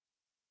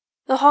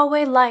The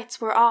hallway lights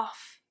were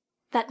off.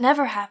 That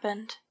never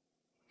happened.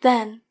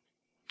 Then,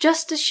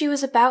 just as she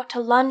was about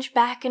to lunge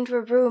back into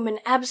her room in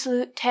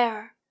absolute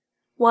terror,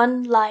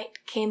 one light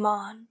came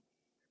on.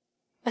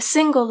 A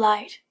single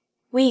light,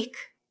 weak,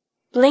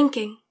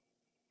 blinking.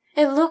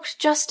 It looked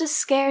just as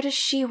scared as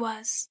she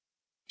was.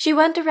 She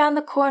went around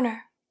the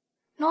corner.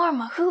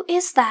 Norma, who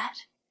is that?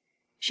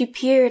 She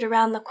peered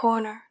around the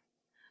corner.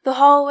 The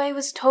hallway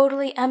was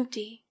totally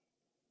empty.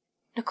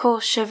 Nicole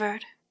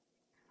shivered.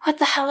 What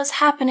the hell is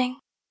happening?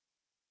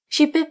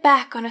 She bit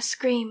back on a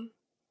scream.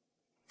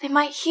 They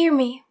might hear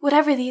me,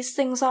 whatever these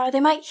things are, they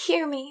might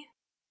hear me.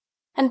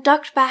 And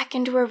ducked back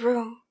into her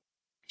room.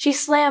 She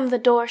slammed the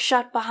door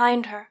shut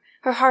behind her.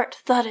 Her heart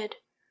thudded.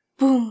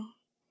 Boom,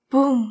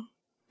 boom,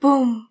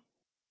 boom.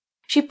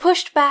 She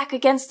pushed back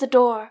against the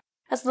door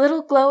as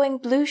little glowing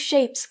blue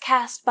shapes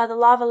cast by the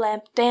lava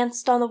lamp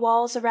danced on the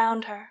walls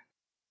around her.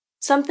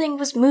 Something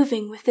was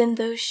moving within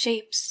those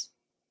shapes.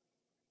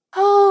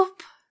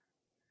 Help!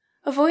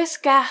 A voice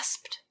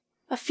gasped,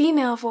 a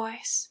female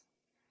voice.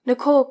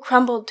 Nicole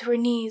crumbled to her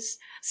knees.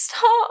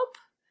 Stop!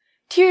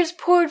 Tears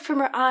poured from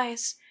her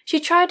eyes. She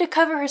tried to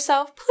cover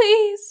herself.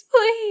 Please,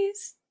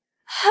 please.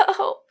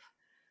 Help!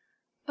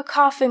 A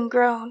coughing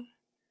groan.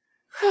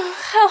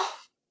 Help!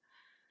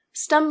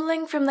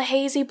 Stumbling from the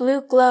hazy blue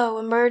glow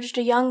emerged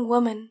a young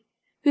woman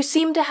who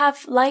seemed to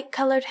have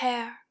light-colored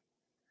hair.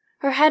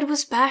 Her head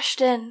was bashed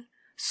in,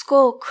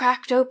 skull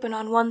cracked open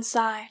on one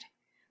side,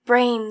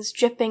 brains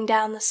dripping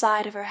down the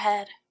side of her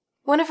head.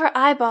 One of her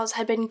eyeballs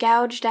had been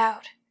gouged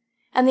out,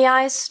 and the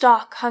eye's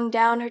stalk hung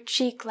down her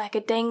cheek like a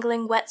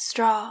dangling wet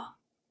straw.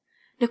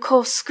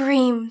 Nicole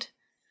screamed.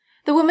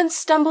 The woman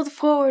stumbled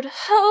forward.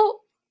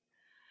 Help!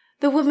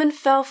 The woman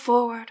fell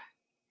forward.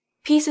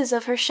 Pieces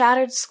of her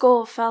shattered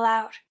skull fell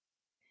out.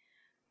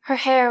 Her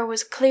hair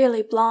was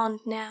clearly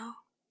blonde now.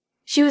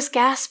 She was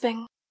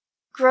gasping,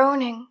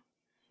 groaning.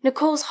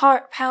 Nicole's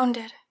heart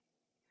pounded.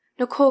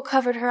 Nicole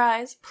covered her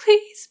eyes.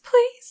 Please,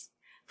 please,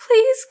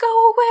 please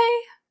go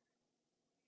away.